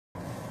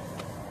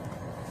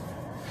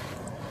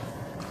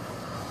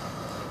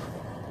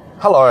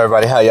Hello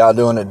everybody, how y'all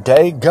doing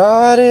today?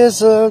 God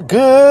is a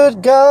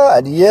good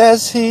God,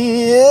 yes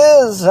He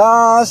is.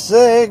 I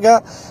say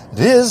God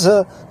is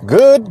a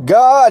good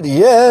God,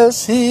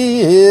 yes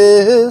He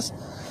is.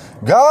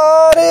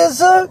 God is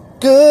a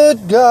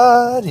good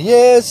God,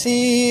 yes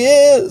He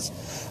is.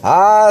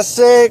 I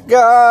say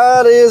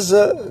God is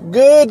a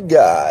good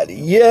God,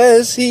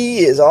 yes He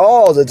is.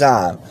 All the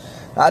time,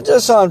 not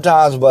just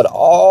sometimes, but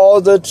all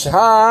the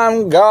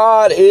time.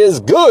 God is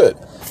good.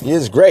 He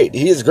is great.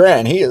 He is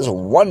grand. He is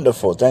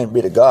wonderful. Thank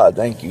be to God.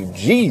 Thank you,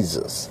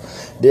 Jesus.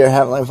 Dear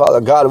Heavenly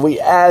Father God, we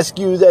ask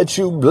you that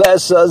you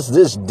bless us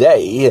this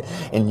day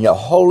in your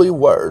holy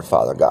word,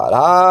 Father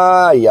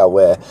God.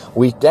 Yahweh.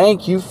 We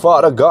thank you,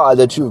 Father God,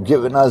 that you've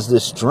given us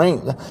the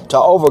strength to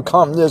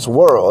overcome this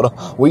world.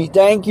 We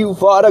thank you,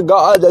 Father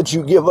God, that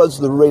you give us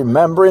the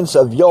remembrance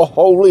of your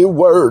holy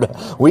word.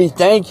 We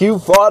thank you,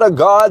 Father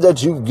God,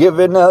 that you've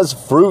given us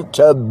fruit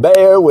to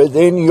bear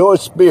within your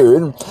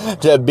spirit,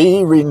 to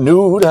be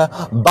renewed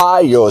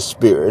by your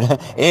spirit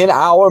in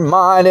our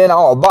mind, in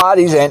our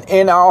bodies, and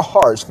in our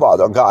hearts,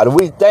 Father God.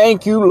 We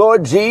thank you,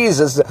 Lord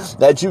Jesus,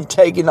 that you've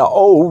taken the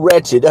old,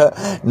 wretched,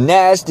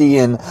 nasty,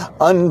 and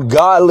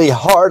ungodly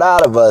heart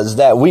out of us,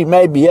 that we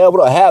may be able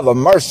to have a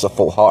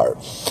merciful heart,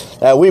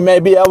 that we may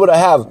be able to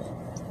have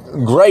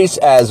grace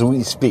as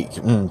we speak.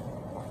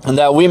 And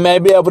that we may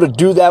be able to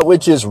do that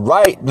which is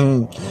right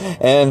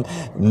and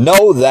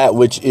know that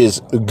which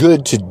is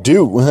good to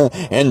do.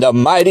 In the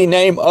mighty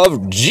name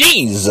of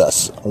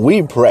Jesus,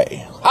 we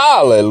pray.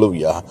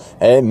 Hallelujah.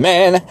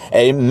 Amen.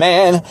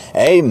 Amen.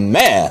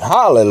 Amen.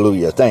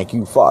 Hallelujah. Thank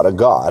you, Father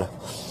God.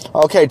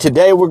 Okay,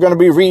 today we're going to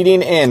be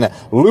reading in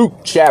Luke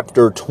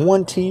chapter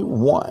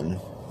 21.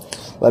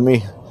 Let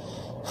me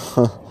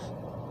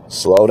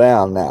slow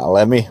down now.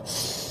 Let me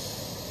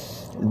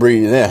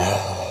breathe in.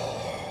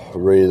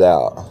 Breathe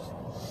out.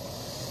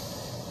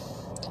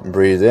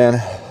 Breathe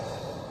in.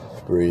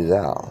 Breathe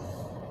out.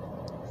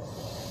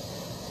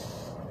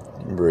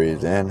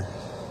 Breathe in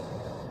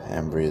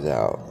and breathe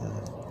out.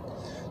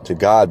 To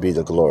God be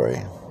the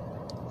glory.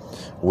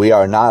 We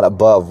are not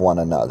above one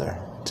another.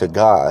 To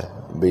God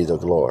be the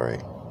glory.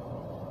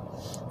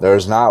 There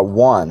is not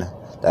one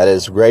that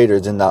is greater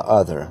than the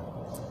other.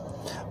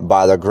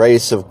 By the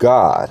grace of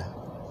God,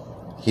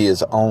 He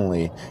has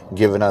only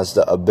given us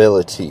the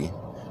ability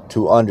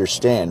to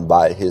understand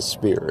by His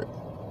Spirit.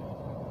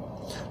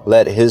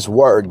 Let His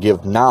Word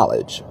give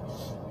knowledge,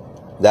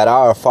 that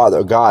our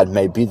Father God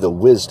may be the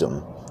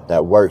wisdom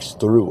that works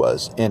through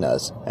us, in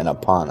us, and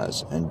upon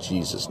us, in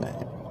Jesus'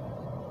 name.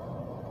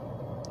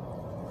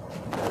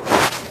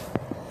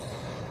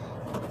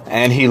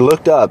 And he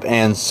looked up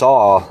and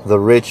saw the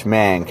rich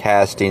man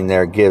casting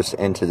their gifts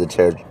into the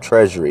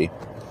treasury.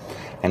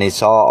 And he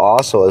saw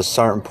also a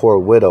certain poor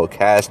widow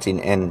casting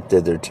in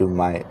thither 2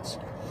 mites.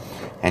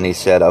 And he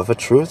said, Of a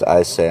truth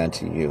I say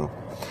unto you,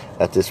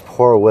 that this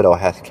poor widow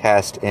hath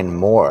cast in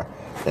more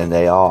than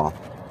they all.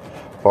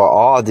 For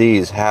all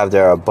these have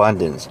their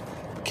abundance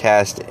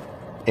cast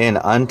in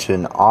unto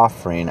an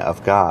offering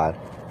of God.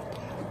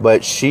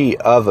 But she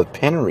of a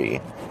penury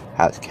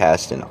hath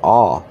cast in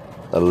all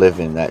the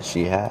living that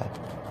she had.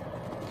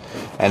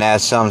 And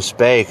as some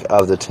spake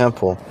of the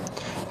temple,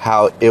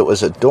 how it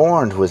was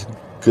adorned with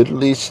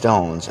goodly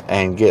stones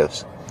and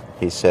gifts,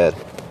 he said,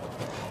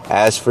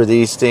 As for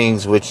these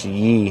things which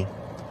ye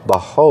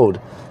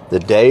behold, the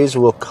days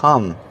will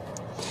come,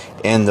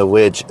 in the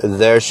which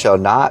there shall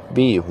not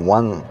be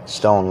one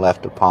stone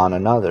left upon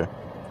another,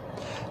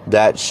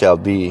 that shall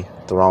be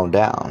thrown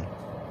down.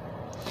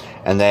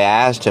 And they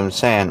asked him,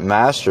 saying,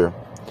 Master,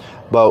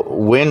 but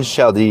when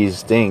shall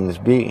these things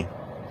be?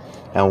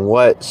 And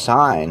what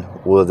sign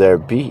will there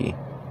be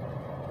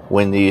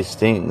when these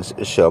things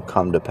shall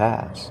come to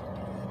pass?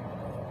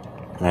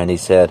 And he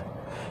said,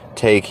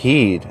 Take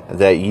heed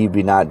that ye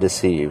be not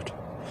deceived.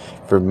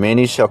 For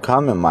many shall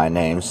come in my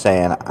name,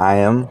 saying, I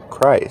am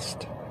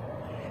Christ.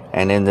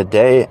 And in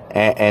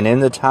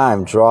the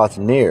time draweth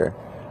near.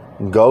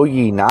 Go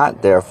ye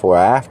not therefore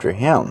after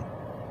him.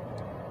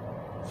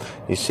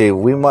 You see,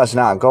 we must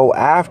not go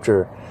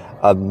after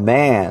a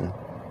man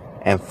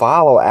and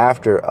follow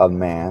after a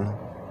man,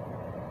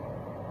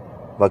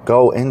 but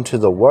go into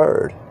the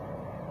Word.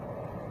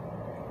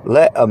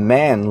 Let a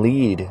man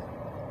lead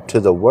to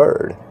the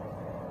Word,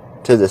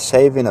 to the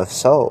saving of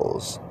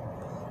souls.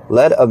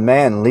 Let a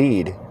man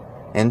lead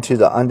into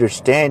the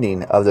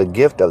understanding of the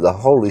gift of the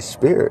Holy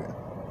Spirit.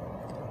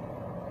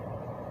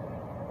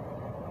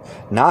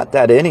 Not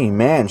that any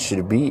man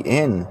should be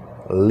in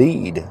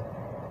lead.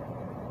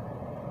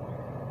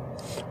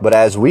 But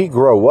as we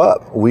grow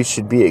up, we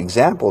should be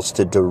examples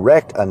to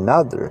direct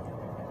another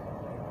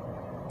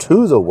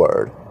to the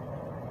Word.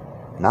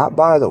 Not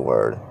by the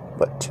Word,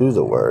 but to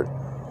the Word.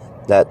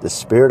 That the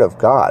Spirit of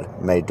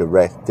God may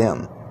direct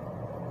them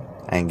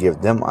and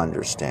give them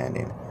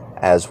understanding,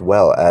 as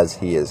well as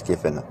He has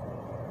given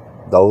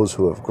those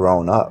who have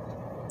grown up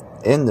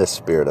in the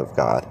Spirit of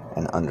God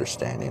and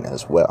understanding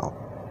as well.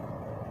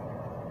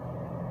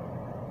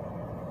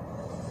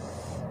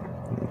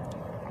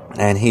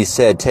 And he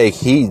said, take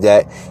heed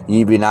that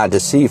ye be not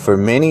deceived, for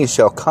many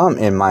shall come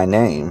in my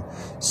name,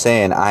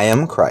 saying, I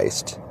am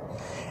Christ.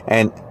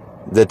 And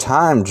the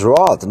time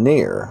draweth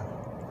near.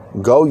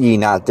 Go ye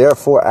not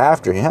therefore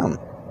after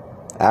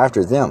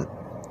them.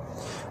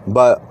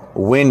 But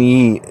when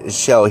ye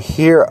shall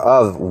hear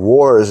of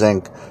wars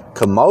and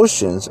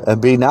commotions,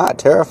 be not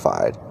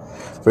terrified.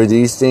 For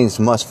these things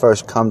must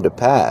first come to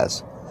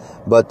pass,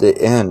 but the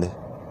end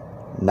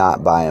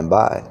not by and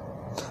by.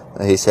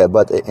 He said,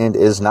 but the end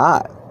is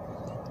not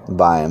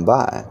by and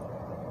by.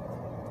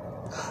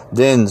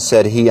 Then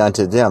said he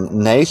unto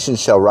them, nation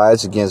shall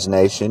rise against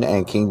nation,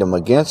 and kingdom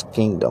against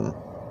kingdom.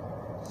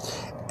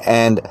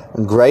 And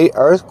great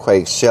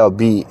earthquakes shall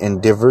be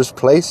in divers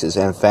places,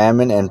 and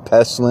famine, and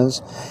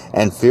pestilence,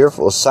 and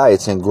fearful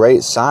sights, and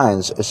great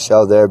signs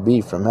shall there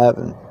be from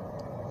heaven.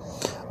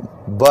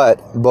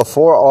 But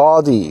before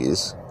all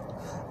these,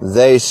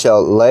 they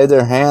shall lay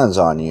their hands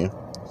on you,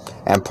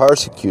 and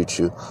persecute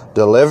you,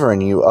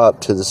 delivering you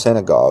up to the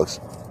synagogues,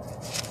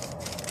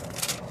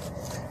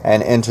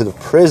 and into the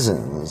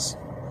prisons,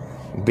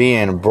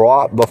 being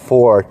brought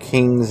before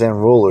kings and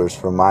rulers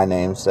for my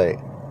name's sake.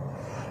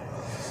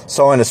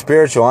 So in a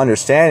spiritual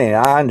understanding,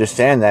 I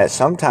understand that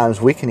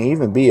sometimes we can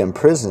even be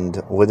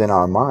imprisoned within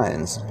our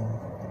minds.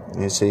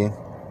 You see,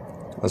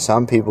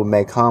 some people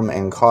may come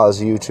and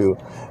cause you to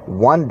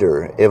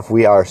wonder if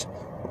we are,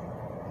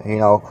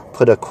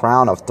 put a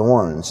crown of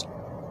thorns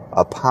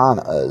upon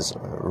us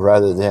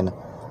rather than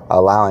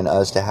allowing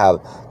us to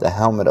have the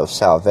helmet of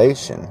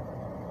salvation,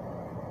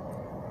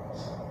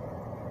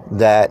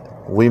 that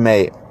we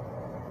may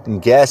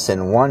guess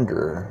and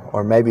wonder,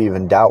 or maybe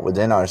even doubt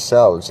within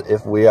ourselves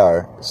if we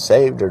are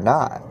saved or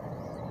not.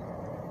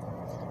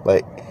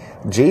 But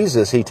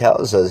Jesus, he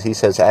tells us, he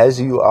says,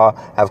 as you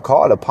have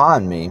called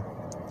upon me,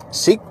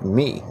 seek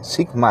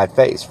my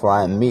face, for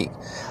I am meek.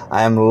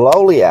 I am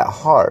lowly at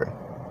heart.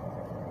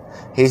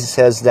 He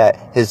says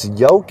that his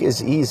yoke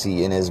is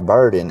easy and his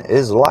burden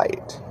is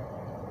light.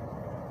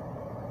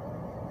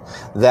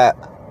 That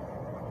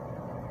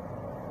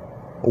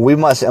we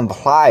must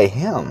imply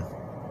him,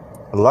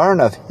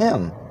 learn of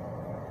him,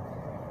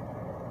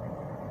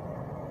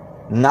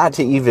 not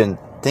to even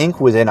think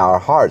within our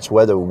hearts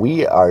whether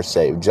we are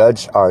saved,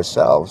 judge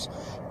ourselves,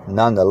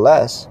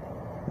 nonetheless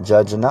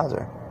judge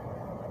another.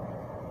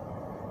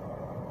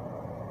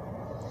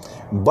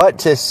 But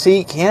to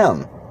seek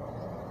him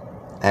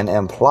and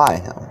imply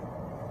him.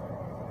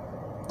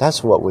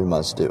 That's what we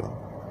must do.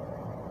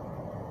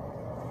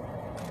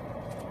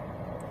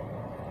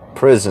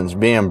 Prisons,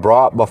 being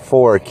brought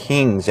before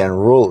kings and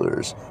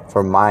rulers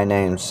for my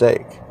name's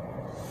sake.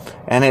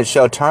 And it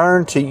shall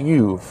turn to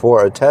you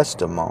for a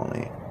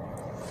testimony.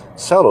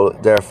 Settle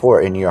it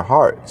therefore in your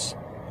hearts,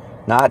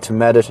 not to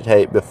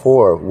meditate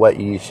before what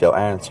ye shall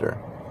answer.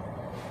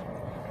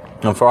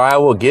 And for I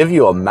will give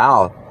you a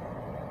mouth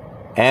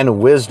and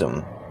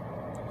wisdom,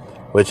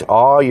 which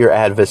all your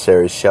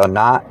adversaries shall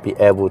not be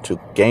able to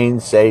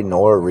gainsay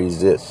nor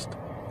resist.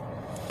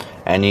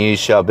 And ye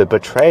shall be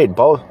betrayed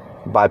both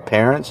by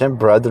parents and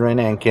brethren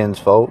and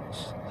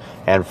kinsfolks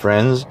and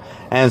friends,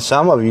 and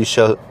some of you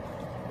shall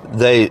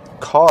they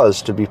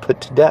cause to be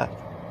put to death.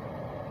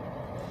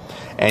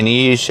 And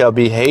ye shall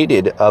be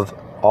hated of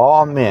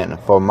all men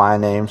for my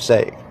name's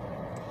sake.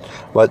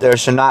 But there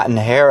shall not an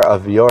hair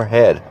of your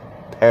head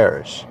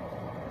perish.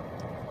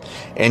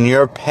 In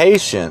your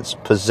patience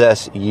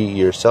possess ye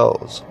your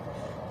souls.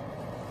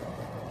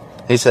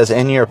 He says,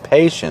 in your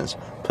patience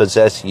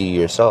possess ye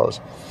your souls.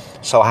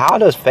 So how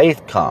does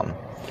faith come?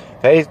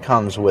 Faith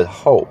comes with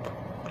hope.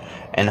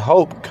 And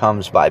hope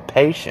comes by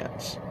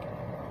patience.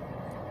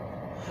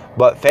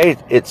 But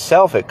faith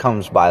itself, it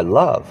comes by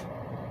love.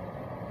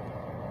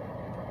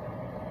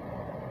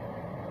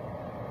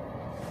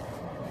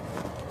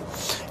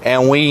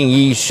 And when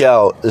ye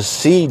shall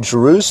see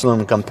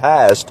Jerusalem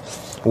compassed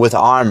with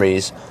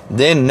armies,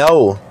 then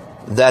know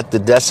that the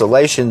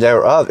desolation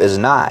thereof is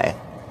nigh.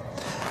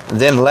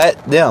 Then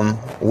let them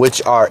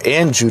which are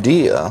in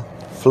Judea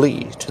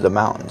flee to the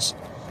mountains,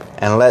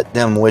 and let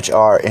them which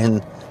are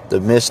in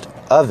the midst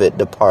of it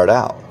depart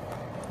out.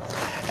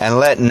 And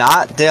let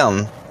not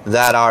them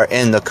that are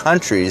in the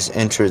countries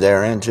enter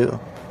therein too.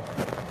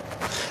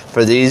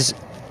 For these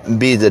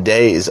be the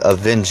days of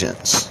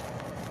vengeance,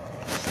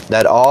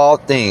 that all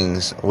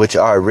things which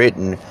are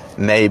written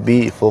may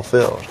be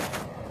fulfilled.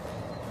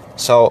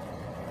 So,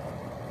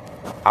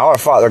 our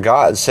Father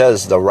God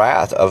says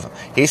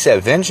He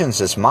said, vengeance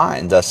is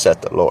mine, thus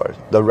saith the Lord.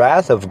 The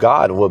wrath of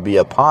God will be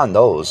upon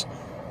those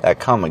that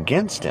come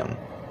against him.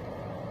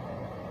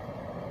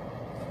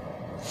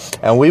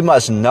 And we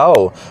must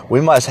know, we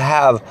must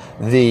have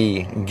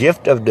the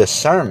gift of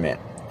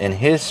discernment in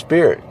his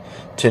spirit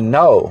to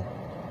know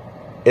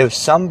if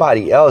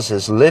somebody else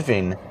is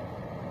living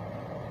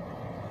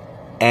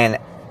and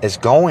is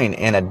going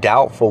in a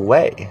doubtful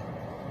way.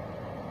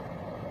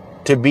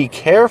 To be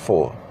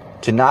careful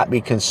to not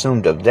be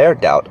consumed of their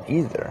doubt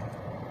either.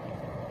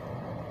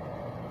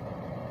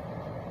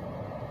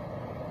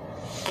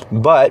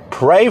 But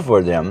pray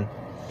for them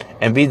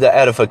and be the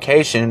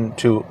edification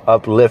to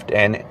uplift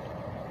and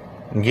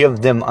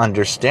give them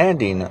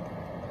understanding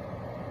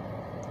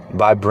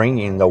by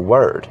bringing the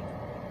word.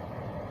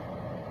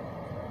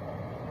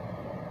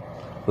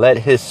 Let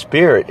his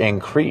spirit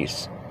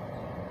increase.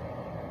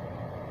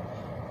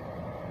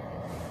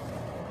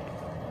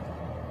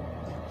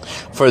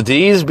 For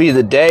these be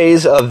the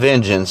days of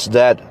vengeance,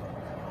 that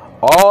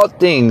all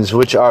things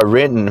which are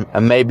written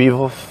may be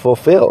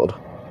fulfilled.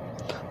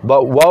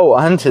 But woe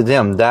unto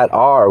them that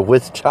are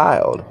with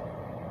child,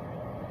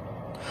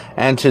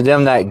 and to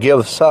them that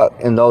give suck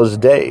in those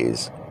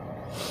days.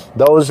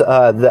 Those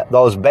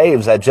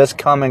babes that just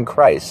come in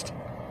Christ,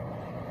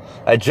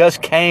 that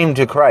just came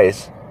to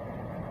Christ.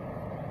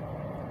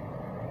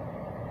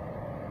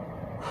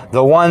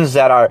 The ones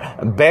that are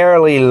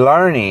barely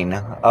learning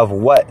of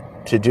what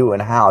to do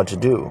and how to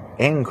do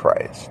in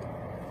Christ.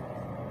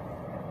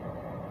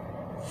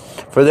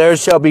 For there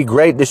shall be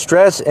great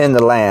distress in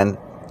the land,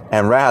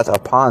 and wrath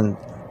upon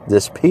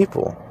this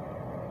people.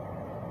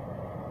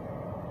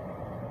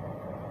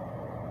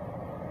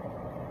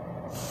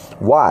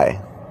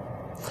 Why?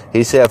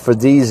 He said, for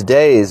these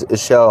days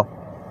shall,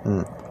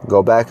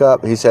 go back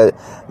up. He said,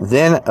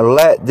 then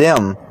let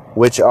them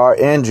which are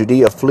in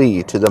Judea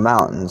flee to the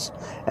mountains,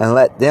 and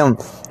let them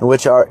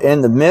which are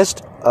in the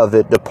midst of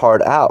it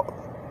depart out,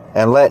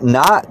 and let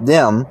not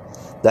them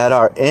that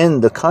are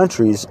in the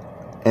countries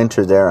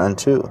enter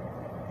thereunto.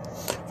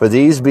 For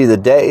these be the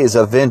days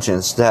of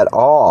vengeance, that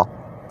all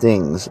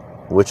things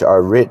which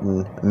are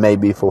written may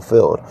be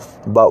fulfilled.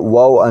 But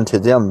woe unto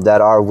them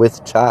that are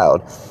with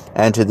child,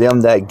 and to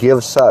them that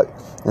give suck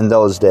in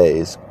those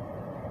days.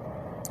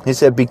 He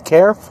said, be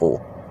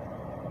careful.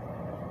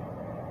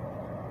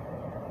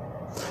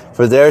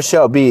 For there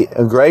shall be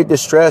a great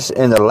distress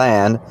in the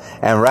land,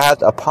 and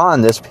wrath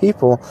upon this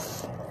people,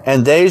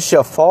 and they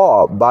shall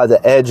fall by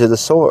the edge of the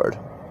sword.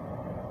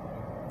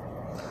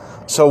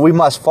 So we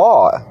must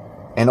fall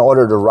in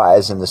order to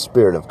rise in the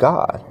Spirit of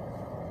God.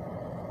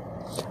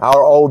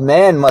 Our old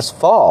man must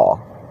fall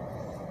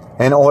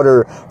in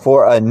order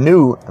for a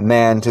new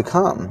man to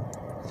come.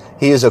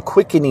 He is a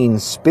quickening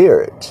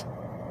spirit.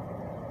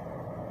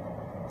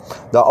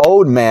 The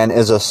old man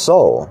is a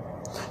soul.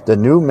 The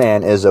new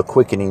man is a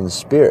quickening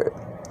spirit.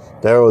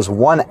 There was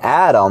one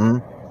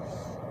Adam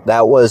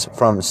that was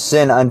from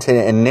sin unto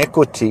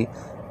iniquity,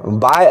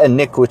 by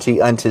iniquity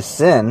unto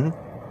sin.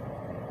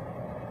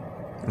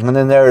 And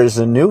then there is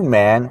a new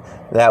man,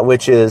 that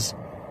which is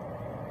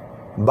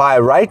by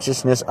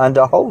righteousness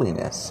unto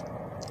holiness.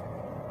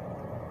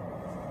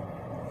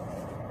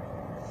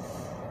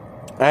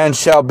 And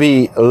shall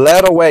be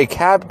led away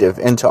captive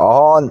into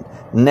all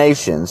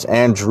nations,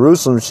 and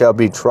Jerusalem shall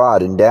be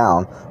trodden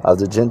down of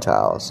the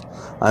Gentiles,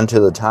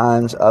 until the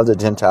times of the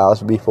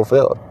Gentiles be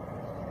fulfilled.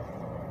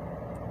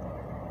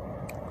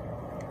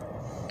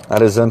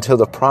 That is, until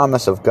the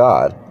promise of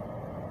God.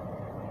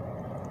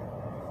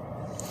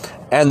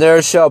 And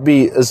there shall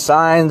be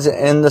signs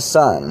in the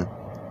sun,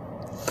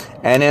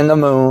 and in the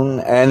moon,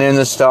 and in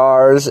the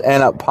stars,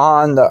 and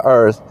upon the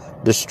earth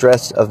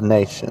distress of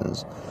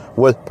nations,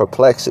 with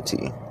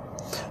perplexity,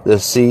 the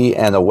sea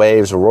and the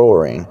waves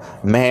roaring,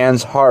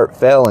 man's heart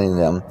failing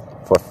them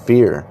for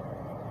fear.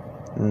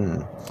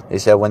 He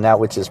said, when that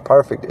which is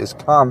perfect is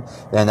come,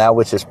 then that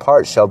which is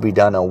part shall be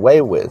done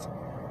away with.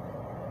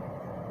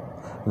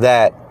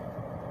 That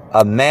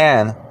a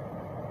man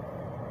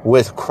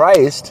with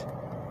Christ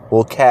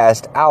will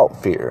cast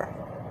out fear,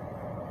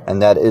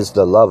 and that is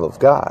the love of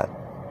God.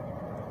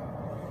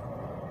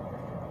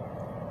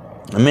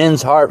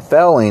 Men's heart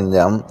failing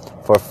them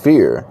for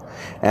fear,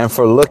 and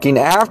for looking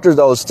after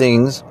those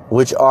things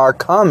which are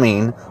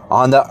coming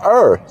on the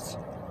earth.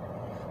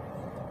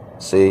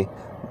 See,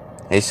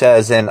 he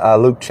says in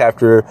Luke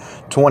chapter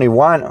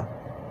 21,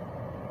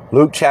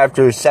 Luke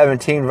chapter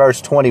 17,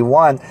 verse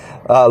 21,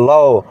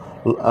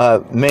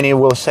 many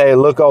will say,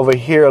 look over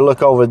here,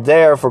 look over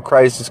there, for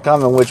Christ is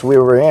coming, which we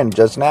were in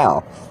just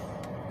now.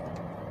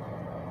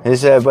 He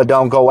said, but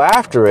don't go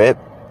after it,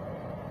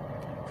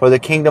 for the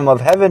kingdom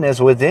of heaven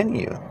is within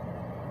you.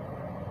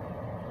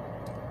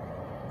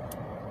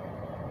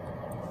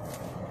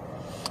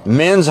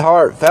 Men's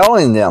heart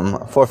failing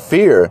them for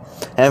fear,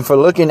 and for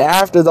looking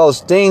after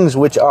those things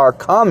which are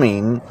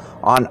coming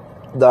on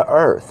the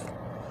earth.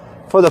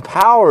 For the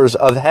powers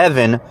of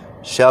heaven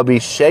shall be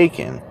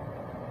shaken.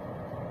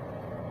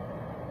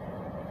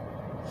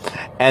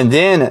 And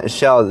then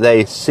shall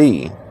they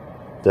see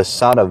the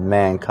Son of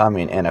Man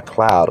coming in a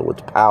cloud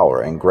with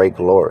power and great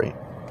glory.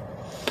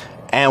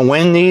 And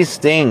when these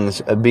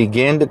things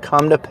begin to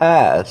come to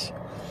pass,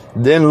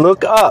 then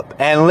look up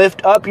and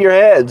lift up your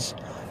heads,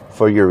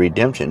 for your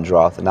redemption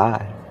draweth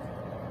nigh.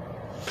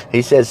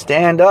 He says,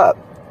 stand up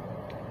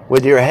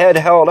with your head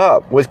held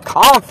up with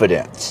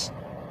confidence,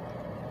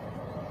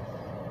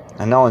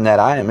 and knowing that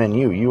I am in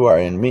you, you are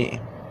in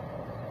me,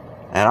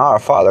 and our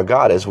Father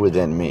God is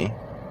within me.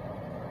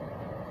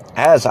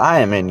 As I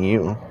am in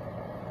you,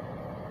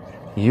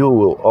 you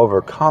will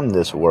overcome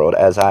this world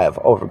as I have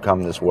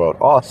overcome this world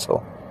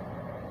also.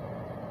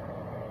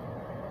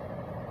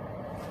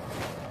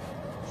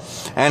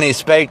 And he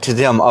spake to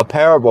them a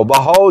parable.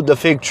 Behold the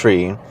fig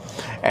tree,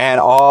 and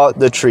all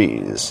the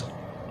trees.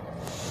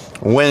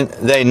 When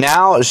they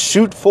now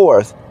shoot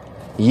forth,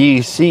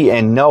 ye see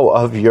and know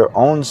of your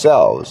own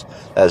selves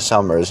that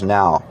summer is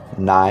now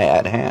nigh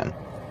at hand.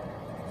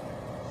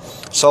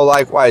 So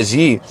likewise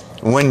ye,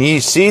 when ye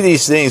see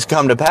these things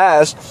come to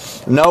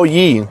pass, know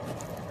ye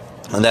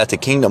that the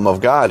kingdom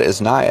of God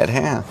is nigh at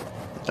hand.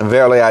 And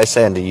verily I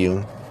say unto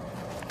you,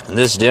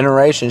 this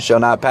generation shall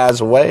not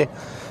pass away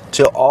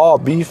till all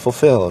be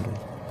fulfilled.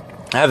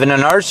 Heaven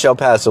and earth shall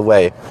pass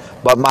away,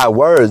 but my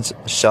words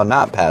shall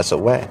not pass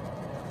away.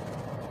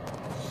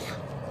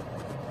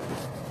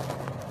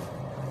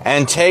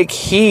 And take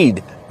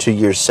heed to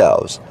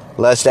yourselves,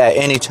 lest at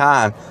any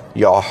time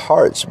your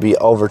hearts be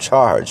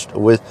overcharged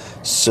with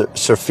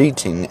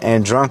surfeiting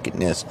and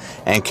drunkenness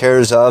and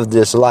cares of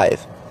this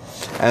life,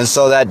 and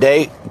so that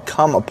day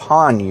come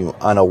upon you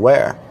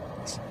unaware.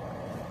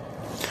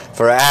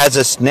 For as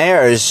a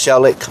snare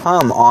shall it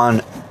come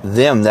on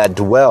them that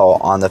dwell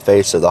on the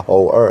face of the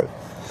whole earth.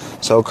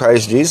 So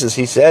Christ Jesus,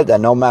 he said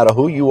that no matter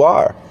who you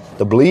are,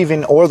 the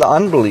believing or the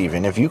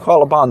unbelieving, if you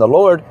call upon the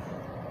Lord,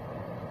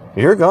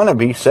 you're going to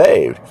be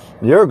saved.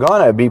 You're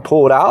going to be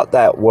pulled out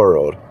that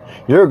world.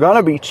 You're going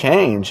to be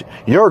changed.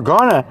 You're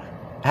going to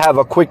have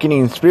a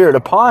quickening spirit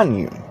upon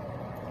you.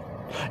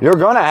 You're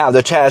going to have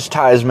the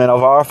chastisement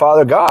of our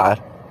Father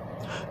God.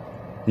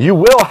 You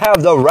will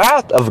have the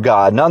wrath of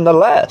God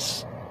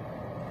nonetheless.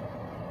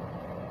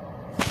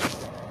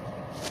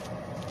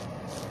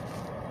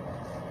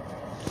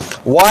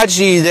 Watch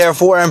ye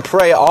therefore and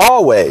pray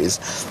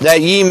always,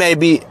 that ye may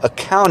be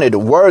accounted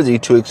worthy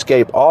to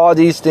escape all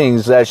these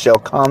things that shall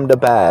come to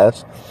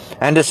pass,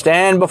 and to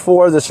stand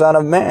before the Son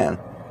of Man.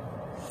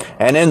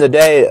 And in the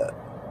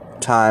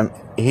daytime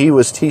he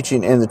was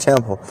teaching in the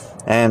temple,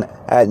 and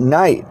at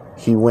night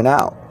he went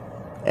out,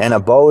 and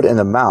abode in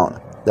the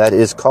mount that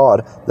is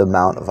called the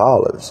Mount of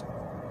Olives.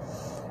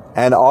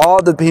 And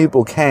all the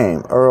people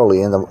came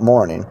early in the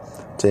morning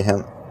to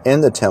him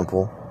in the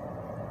temple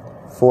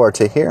for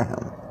to hear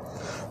him.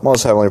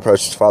 Most heavenly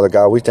precious Father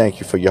God, we thank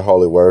you for your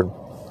holy word.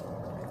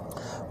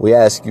 We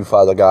ask you,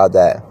 Father God,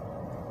 that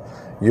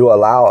you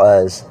allow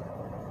us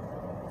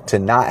to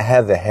not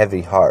have a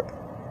heavy heart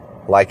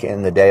like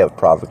in the day of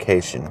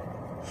provocation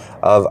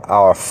of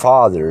our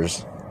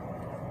fathers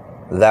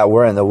that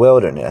were in the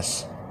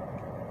wilderness.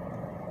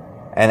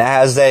 And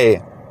as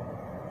they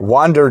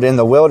wandered in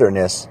the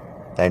wilderness,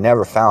 they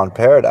never found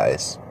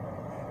paradise.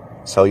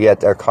 So yet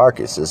their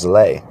carcasses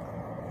lay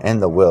in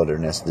the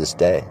wilderness this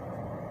day.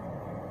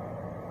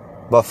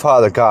 But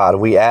Father God,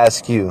 we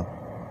ask you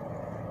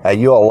that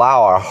you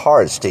allow our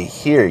hearts to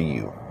hear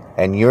you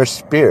and your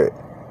spirit,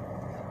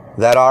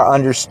 that our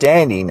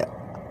understanding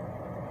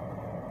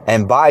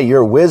and by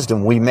your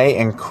wisdom we may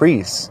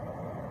increase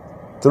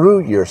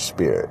through your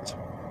spirit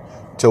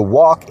to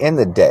walk in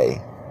the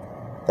day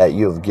that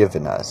you have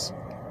given us.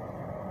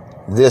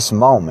 This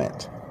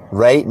moment,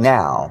 right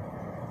now,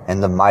 in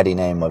the mighty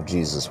name of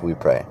Jesus we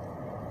pray.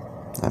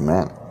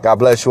 Amen. God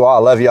bless you all.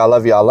 I love you. I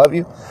love you. I love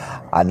you.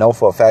 I know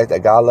for a fact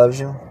that God loves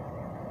you.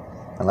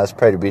 And let's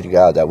pray to be to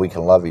God that we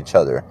can love each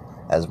other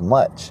as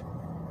much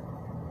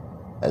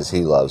as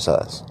he loves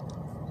us.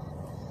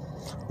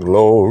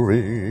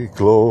 Glory,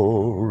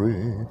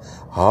 glory,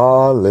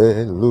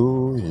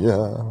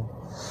 hallelujah.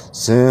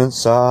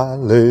 Since I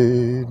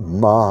laid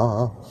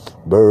my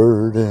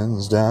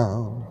burdens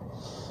down,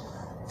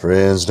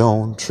 friends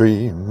don't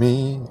treat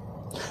me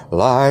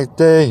like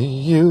they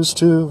used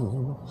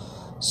to.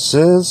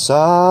 Since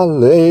I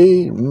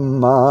laid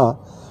my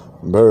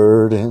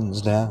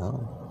burdens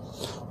down,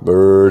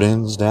 Lord,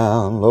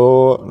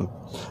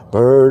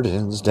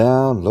 burdens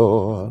down,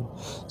 Lord,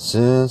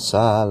 since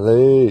I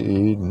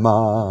laid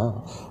my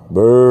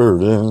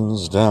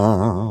burdens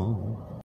down.